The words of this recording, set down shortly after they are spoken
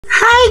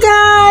Hi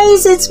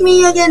guys! It's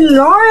me again,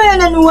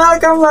 Lauren, and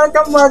welcome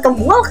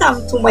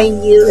to my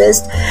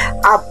newest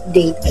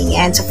update.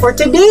 Ayan. So for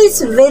today's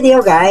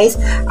video guys,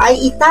 ay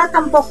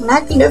itatampok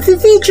natin,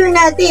 i-feature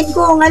natin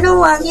kung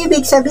ano ang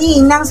ibig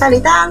sabihin ng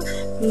salitang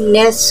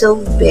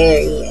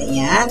Nesoberi.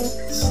 Ayan.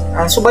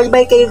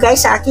 Subaybay kayo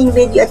guys sa aking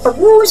video at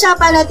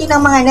pag-uusapan natin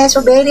ang mga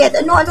Nesoberi at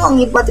ano-ano ang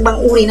iba't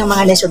ibang uri ng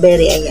mga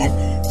Nesoberi. Ayan.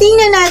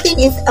 Tingnan natin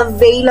if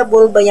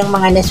available ba yung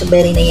mga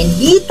Nesoberi na yan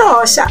dito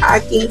sa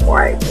aking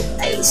kwarto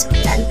guys.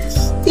 Ayan.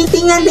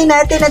 Titingnan din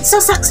natin at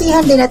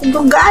sasaksihan din natin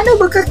kung gaano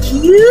ba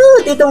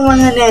ka-cute itong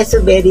mga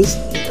Nesoberis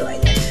dito.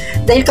 Ayan.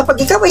 Dahil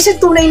kapag ikaw ay isang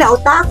tunay na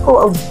otaku,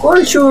 of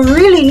course, you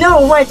really know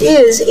what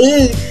is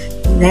a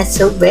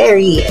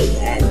Nesoberi.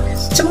 Ayan.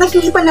 So mga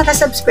hindi pa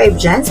nakasubscribe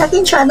dyan sa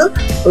aking channel,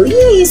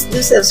 please do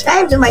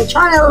subscribe to my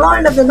channel,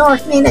 Lord of the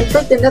North Main, and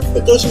click the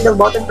notification bell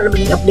button para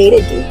maging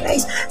updated kayo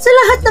guys sa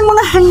lahat ng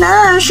mga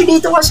hanash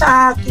dito ko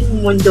sa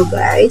aking mundo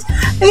guys.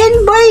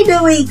 And by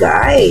the way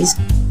guys,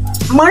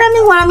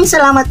 maraming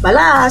salamat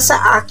pala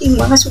sa aking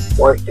mga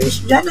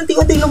supporters dyan.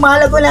 Unti-unti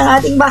lumalago ng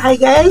ating bahay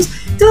guys.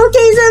 2K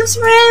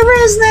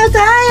subscribers na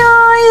tayo!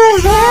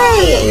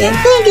 Yay! And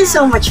thank you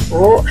so much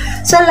po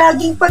sa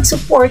laging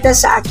pagsuporta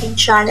sa aking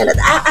channel at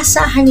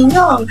aasahan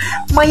ninyong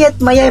maya't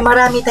maya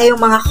marami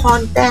tayong mga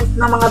content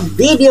na mga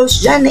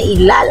videos dyan na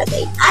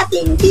ilalagay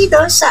atin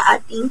dito sa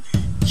ating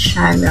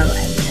channel.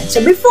 Ayan. So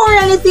before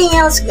anything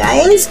else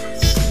guys,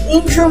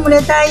 intro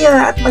muna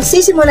tayo at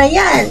magsisimula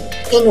yan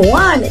in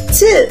 1,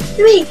 2,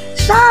 3,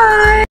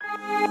 start!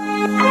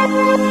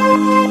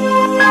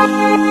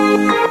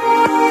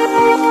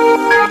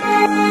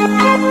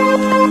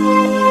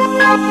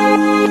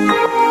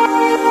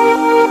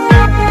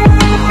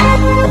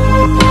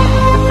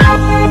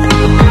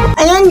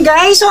 Ayan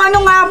guys, so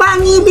ano nga ba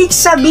ang ibig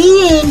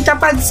sabihin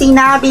kapag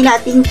sinabi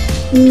nating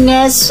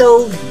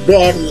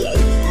Nesoberi?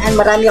 Ayan,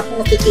 marami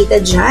akong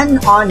nakikita dyan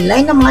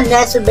online ng mga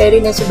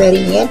Nesoberi na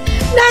yan.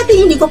 Dati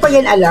hindi ko pa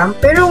yan alam,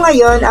 pero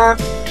ngayon,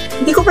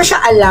 hindi ko pa siya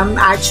alam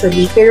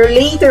actually, pero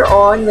later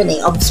on, when I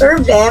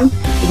observe them,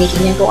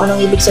 tinitingnan ko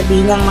anong ibig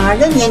sabihin ng mga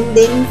ganyan,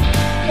 then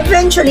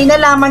eventually,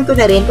 nalaman ko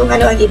na rin kung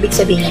ano ang ibig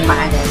sabihin ng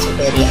mga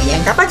Nesoberi.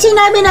 Ayan. Kapag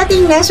sinabi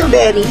natin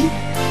Nesoberi,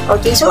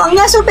 okay, so ang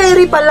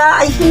Nesoberi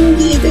pala ay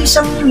hindi ito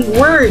isang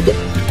word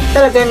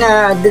talaga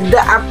na the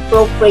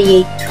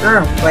appropriate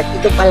term, but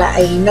ito pala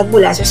ay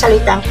nagmula sa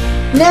salitang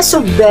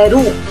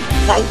Nesoberu,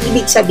 na ang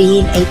ibig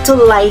sabihin ay to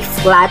lie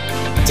flat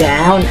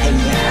down.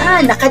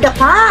 Ayan,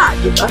 nakadapa,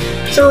 diba?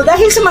 So,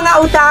 dahil sa mga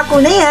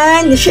otaku na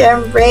yan,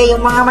 syempre,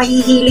 yung mga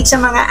mahihilig sa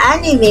mga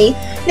anime,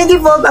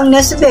 nag-evolve ang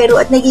Nesoberu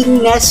at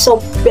naging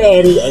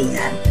Nesoberi.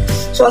 Ayan.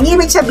 So, ang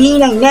ibig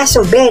sabihin ng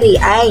Nesoberi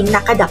ay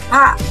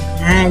nakadapa.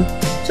 Ayan.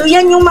 So,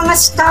 yan yung mga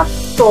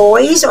stuffed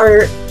toys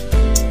or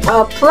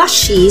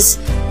plushies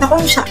na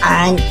kung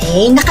saan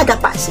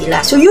nakadapa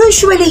sila. So,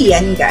 usually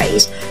yan,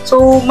 guys.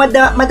 So,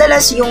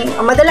 madalas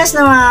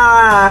na mga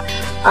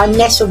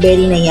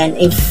Nesoberi na yan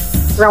ay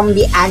from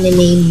the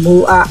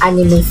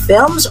anime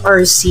films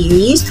or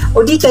series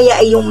o di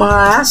kaya ay yung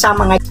mga sa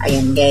mga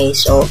ayan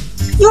guys. So,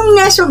 yung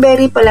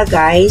Nesoberi pala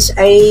guys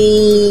ay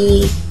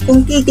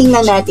kung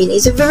titingnan natin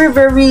is very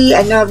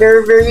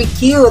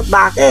cute.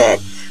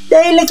 Bakit?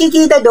 Dahil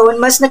nakikita doon,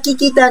 mas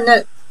nakikita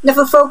na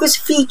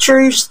na-focus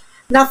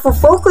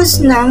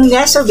ng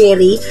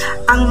Nesoberi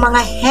ang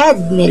mga head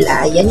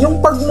nila. Yan yung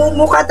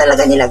pagmumuka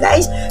talaga nila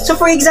guys. So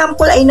for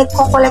example ay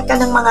nagko-collect ka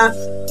ng mga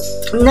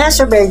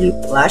Nesoberi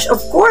plush, of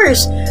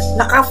course,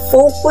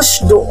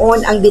 naka-focus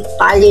doon ang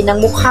detalye ng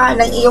mukha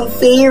ng iyong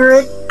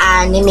favorite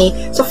anime.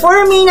 So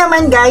for me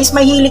naman guys,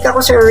 mahilig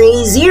ako sa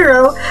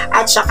Re:Zero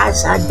at saka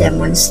sa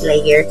Demon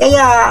Slayer.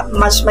 Kaya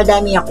mas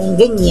madami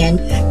akong ganyan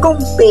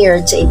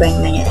compared sa ibang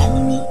mga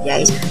anime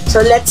guys.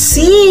 So let's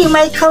see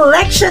my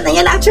collection.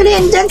 Ayan, actually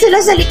andyan sila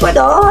sa likod.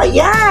 Oh,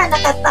 ayan,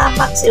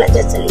 nakatapak sila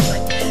dyan sa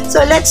likod.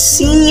 So let's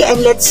see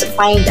and let's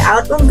find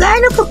out kung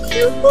gaano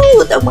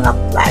ka-cute ang mga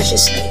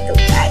flashes na ito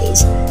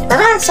guys.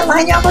 Tara,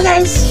 samahan niyo ako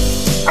guys.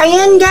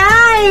 Ayan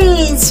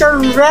guys,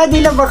 so ready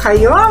na ba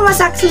kayo?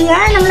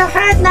 Masaksihan ang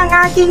lahat ng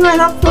aking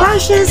mga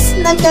flashes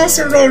na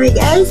Nesoberi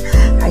guys.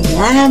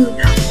 Ayan,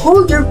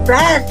 hold your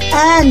breath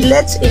and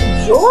let's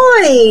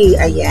enjoy.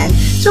 Ayan.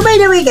 So by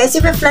the way guys,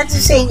 i-reflect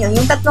sa inyo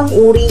yung tatlong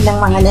uri ng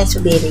mga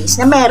Nesoberis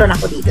na meron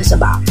ako dito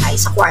sa bahay,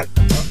 sa kwarto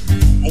ko.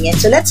 Ayan,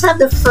 so let's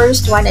have the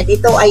first one at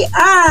ito ay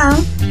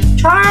ang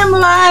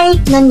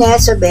Charm-like na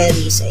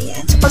Nesoberis.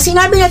 Ayan. So pag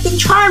sinabi natin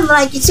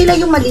Charm-like, sila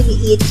yung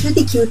maliliit,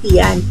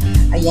 cutie-cutie yan.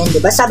 Ayan,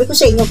 diba? Sabi ko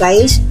sa inyo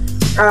guys,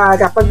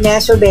 kapag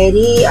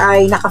Nesoberi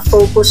ay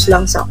nakafocus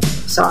lang sa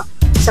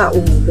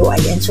ulo.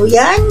 Ayan. So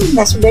yan,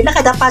 Nesoberi,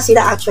 nakadapa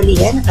sila actually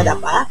yan,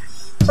 nakadapa.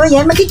 So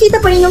ayan,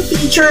 makikita pa rin yung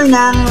feature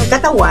ng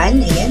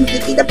katawan. Ayan,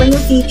 makikita pa rin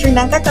yung feature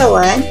ng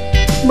katawan.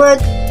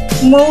 But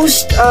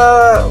most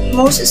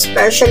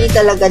especially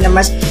talaga na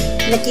mas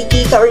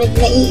nakikita or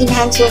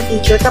nai-enhance yung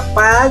feature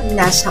kapag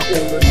nasa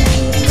ulo na.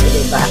 Ayan, so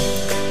diba?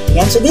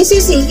 Ayan, so this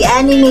is the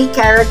anime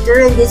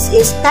character and this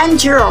is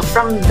Tanjiro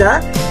from the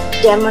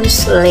Demon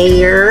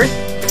Slayer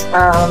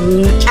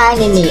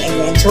anime.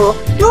 Ayan. So,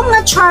 yung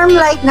mga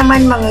charm-like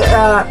naman,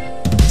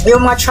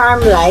 yung mga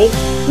charm-like,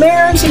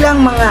 meron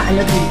silang mga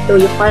ano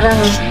dito, yung parang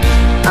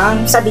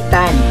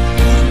sabitan.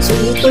 So,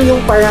 ito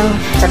yung parang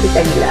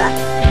sabitan nila.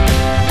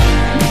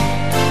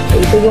 So,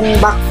 ito yung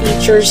back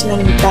features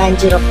ng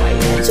Tanjiro po.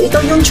 Ayan. So,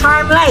 ito yung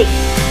charm-like.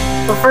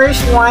 So,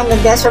 first one, na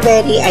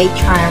Nesoberi ay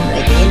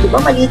charm-like. Ayan, di ba?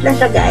 Maliit lang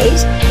siya,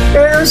 guys.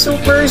 Pero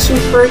super,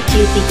 super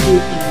cutie-cutie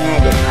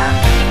niya, di ba?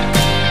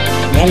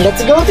 And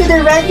let's go to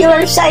the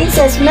regular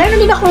sizes. Meron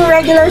din akong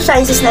regular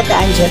sizes na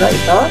Tanjiro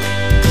ito.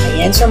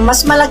 Ayan, so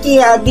mas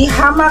malaki, di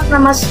hamak na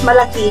mas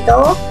malaki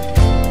ito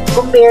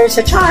compare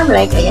sa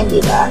charm-like. Ayan,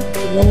 di ba?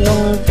 Ayan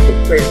yung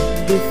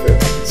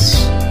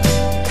difference.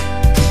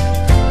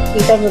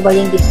 Kita nyo ba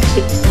yung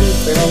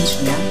difference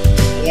niya?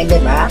 Ayan, di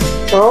ba?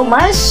 So,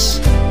 mas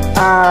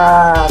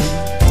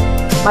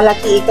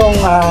malaki itong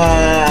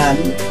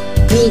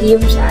medium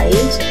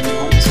size.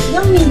 Ayan. So,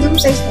 yung medium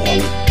size na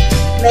yan,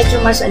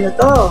 medyo mas ano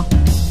to,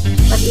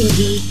 mas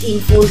in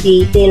full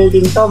detail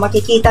din to.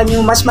 Makikita nyo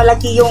mas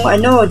malaki yung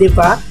ano, di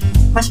ba?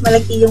 Mas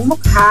malaki yung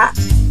mukha.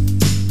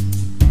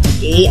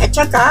 Okay, at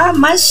saka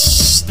mas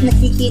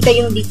nakikita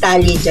yung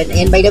detalye dyan.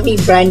 Ayan, by the way,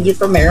 brand new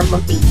to, meron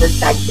pang paper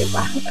tag, di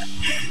ba?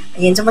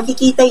 Ayan, so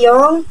makikita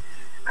yung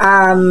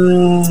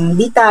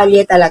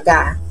detalye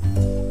talaga.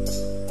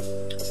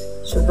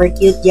 Super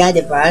cute yan,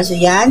 di ba? So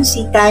yan,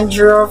 si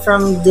Tanjiro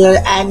from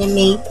the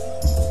anime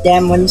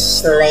Demon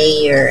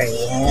Slayer.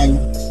 Ayan.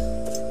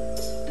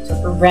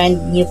 Super brand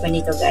new pa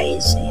nito,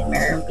 guys. Ayan,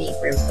 mayroong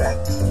paper bag.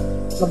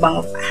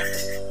 Mabango pa.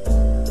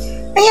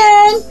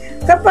 Ayan.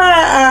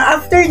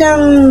 After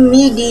ng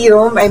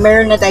medium, ay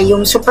meron na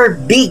tayong super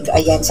big.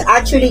 Ayan. So,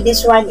 actually,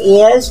 this one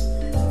is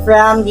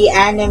from the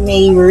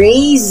anime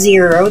Ray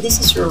Zero. This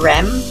is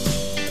Rem.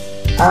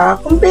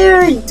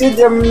 Compared to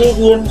the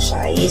medium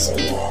size,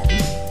 ayan.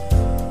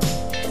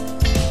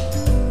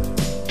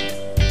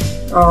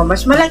 Oh,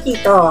 mas malaki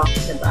to,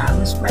 diba?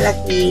 Mas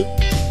malaki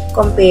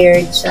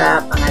compared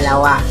sa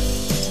pangalawa.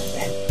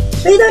 Ayan.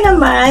 So, ito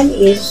naman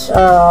is,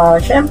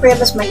 syempre,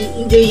 mas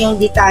mai-enjoy yung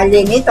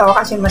detalye nito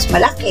kasi mas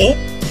malaki.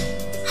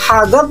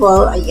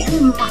 Huggable.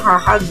 Ayan,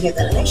 mahahag niya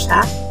talaga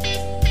siya.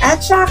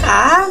 At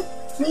saka,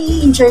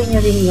 mai-enjoy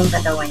niyo rin yung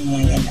katawan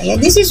niya. Ayan. Ayan.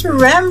 This is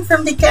Rem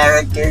from the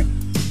character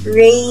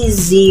Ray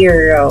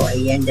Zero.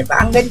 Ayan, diba?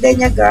 Ang ganda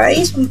niya,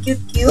 guys. Ang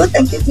cute-cute.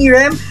 Ang cute ni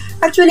Rem.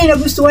 Actually,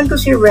 nagustuhan ko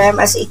si Rem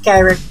as a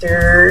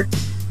character.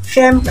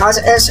 Siyempre,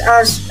 as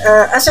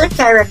a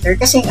character,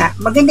 kasi nga,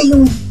 maganda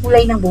yung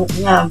kulay ng buhok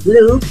niya,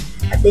 blue.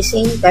 At the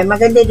same time,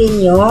 maganda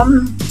din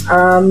yung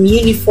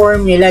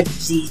uniform nila.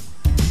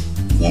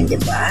 Yan,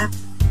 diba?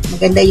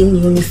 Maganda yung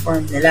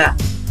uniform nila.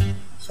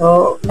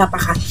 So,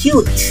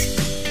 napaka-cute.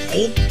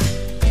 Okay?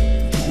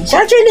 So,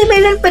 actually,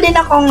 meron pa din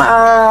akong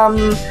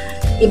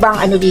ibang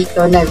ano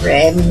dito na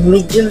Rem.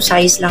 Medium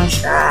size lang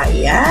siya.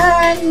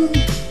 Ayan.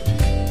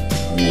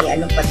 May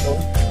ano pa to,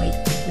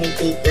 may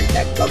paper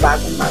tag pa,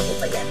 bagong-bago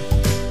pa yan.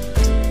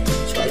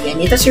 So, ayan.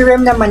 Ito si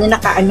Rem naman na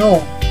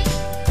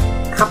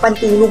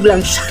nakapantulog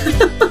lang siya.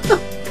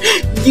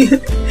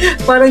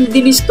 Parang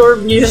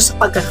dinisturb niyo siya sa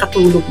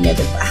pagkakatulog niya,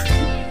 diba?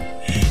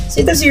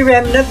 So, ito si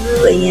Rem na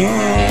blue.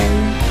 Ayan.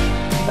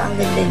 Diba, ang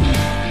ganda niya.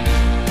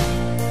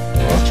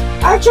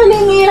 Actually,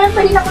 mayroon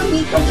pa rin ako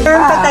dito.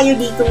 Mayroon pa tayo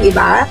dito,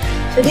 iba.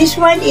 So, this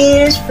one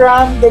is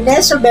from the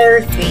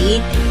Nesoberi Fate.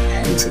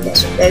 Ayan, si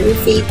Nesoberi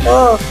Fate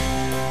to.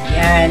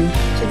 Yan.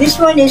 So, this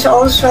one is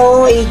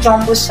also a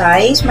jumbo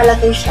size.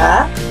 Malaki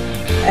siya.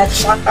 At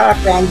saka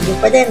brand new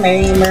pa din.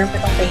 Meron pa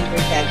itong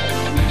paper tag.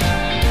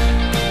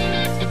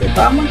 So,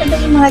 diba? Maganda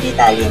yung mga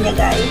detalye niya,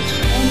 guys.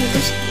 And ito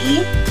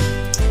si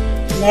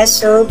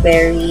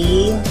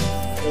Nesoberi.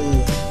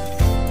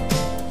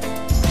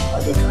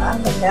 O, diba?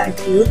 Ang ganda. Ang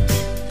cute.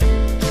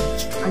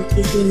 Ang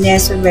cute yung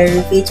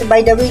Nesoberi. So,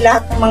 by the way,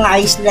 lahat ng mga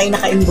eyes nila ay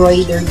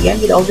naka-embroidered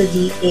yan with all the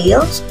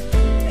details.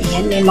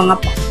 Ayan, may mga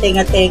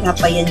tenga-tenga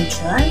pa yan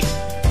dyan.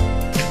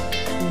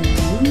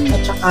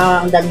 At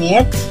saka ang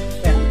damit,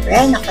 syempre,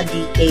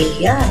 naka-detail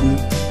yan.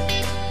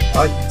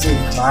 O,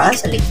 diba?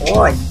 Sa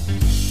likod.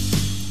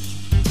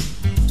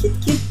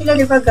 Cute-cute nila,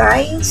 diba,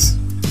 guys?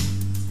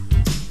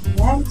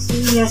 Ayan, si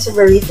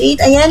Nesoberi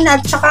Fate. Ayan,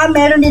 at saka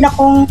meron din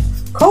akong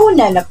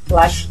Conan na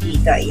plush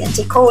dito. Ayan,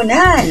 si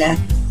Conan.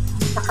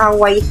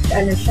 Naka-white,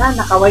 ano siya,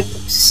 naka-white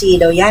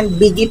tuxedo. Yan,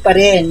 biggie pa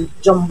rin.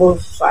 Jumbo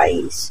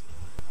size.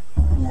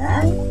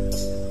 Ayan.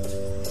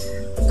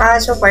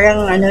 Kaso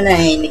parang ano na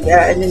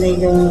ano na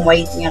yung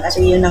white niya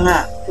kasi yun na nga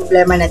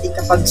problema natin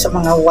kapag sa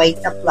mga white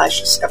na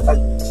plushies kapag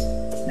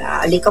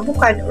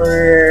naalikabukan or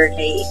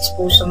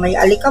na-expose sa may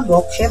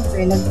alikabok,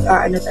 syempre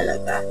ano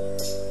talaga.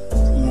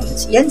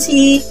 Yan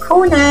si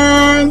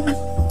Conan.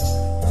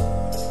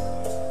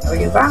 O,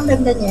 diba? Ang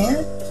ganda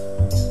niya.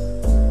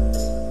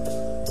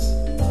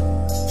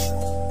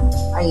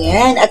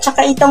 Ayan. At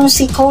saka itong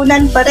si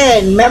Conan pa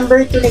rin.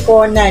 Member to ni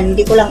Conan.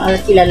 Hindi ko lang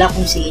kilala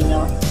kung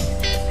sino.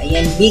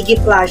 Ayan. Biggie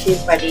Plushies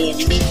pa rin.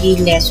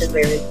 Biggie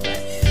Nesoberi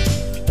Plush.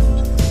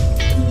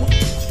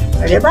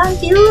 O, diba? Ang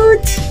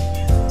cute.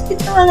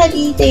 Cute na mga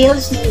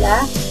details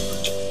nila.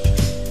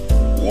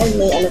 Ayan,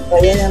 may ano pa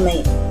yan,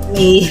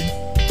 may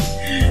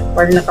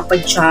parang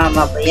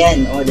nakapajama pa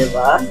yan, o,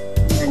 diba?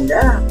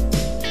 Ganda.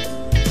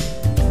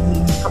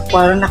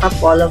 Parang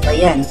nakapolo pa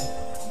yan.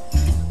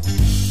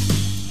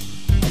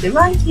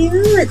 Diba?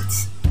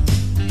 Cute!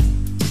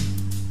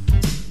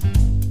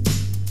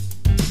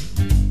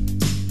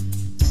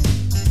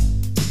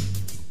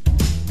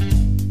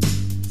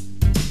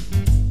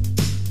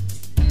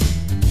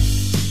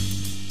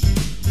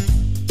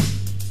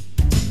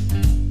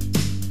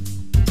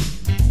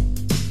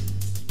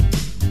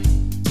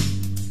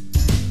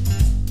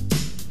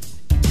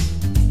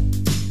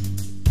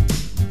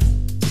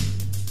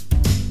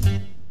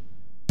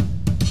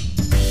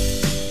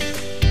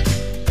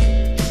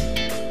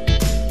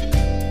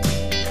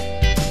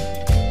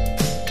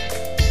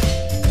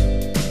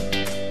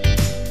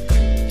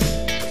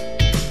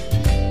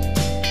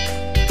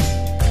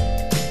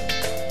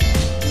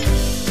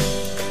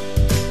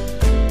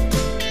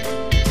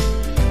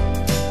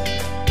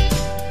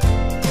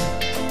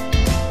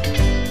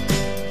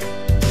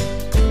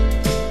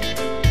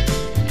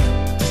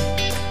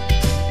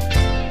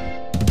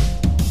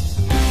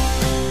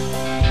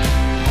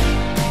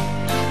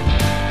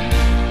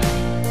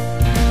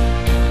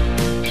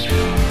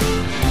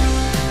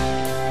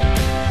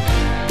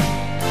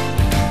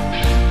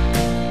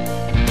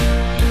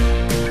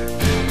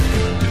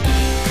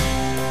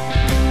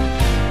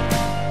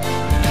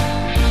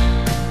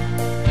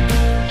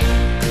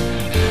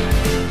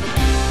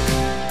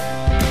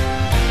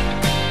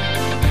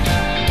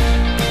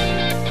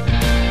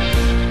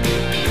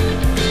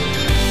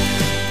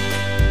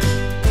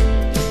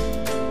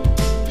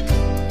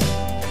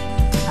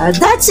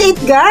 That's it,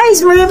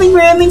 guys.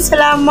 Maraming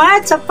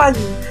salamat sa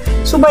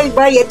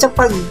pag-subaybay at sa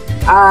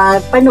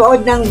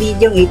panood ng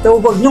video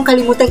ito. Huwag niyong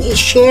kalimutang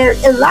i-share,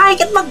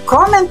 i-like, at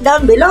mag-comment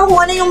down below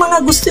kung ano yung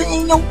mga gusto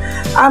ninyong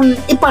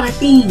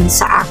iparating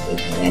sa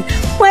akin.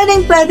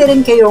 Pwede rin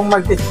kayong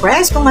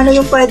mag-request kung ano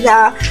yung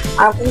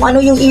kung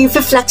ano yung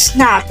i-flex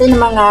natin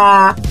ng mga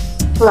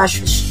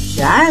plushies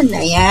dyan.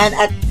 Ayan.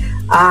 At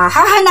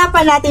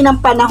hahanapan natin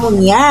ng panahon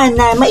yan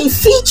na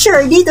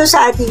mai-feature dito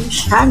sa ating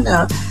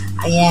channel.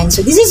 Ayan, so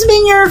this has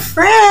been your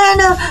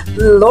friend,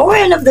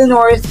 Lauren of the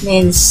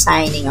Northmen,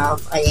 signing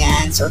off.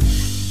 Ayan, so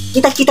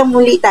kita-kita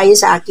muli tayo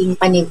sa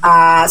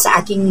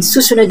aking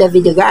susunod na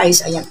video, guys.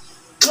 Ayan,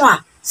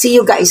 see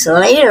you guys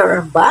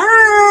later.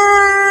 Bye!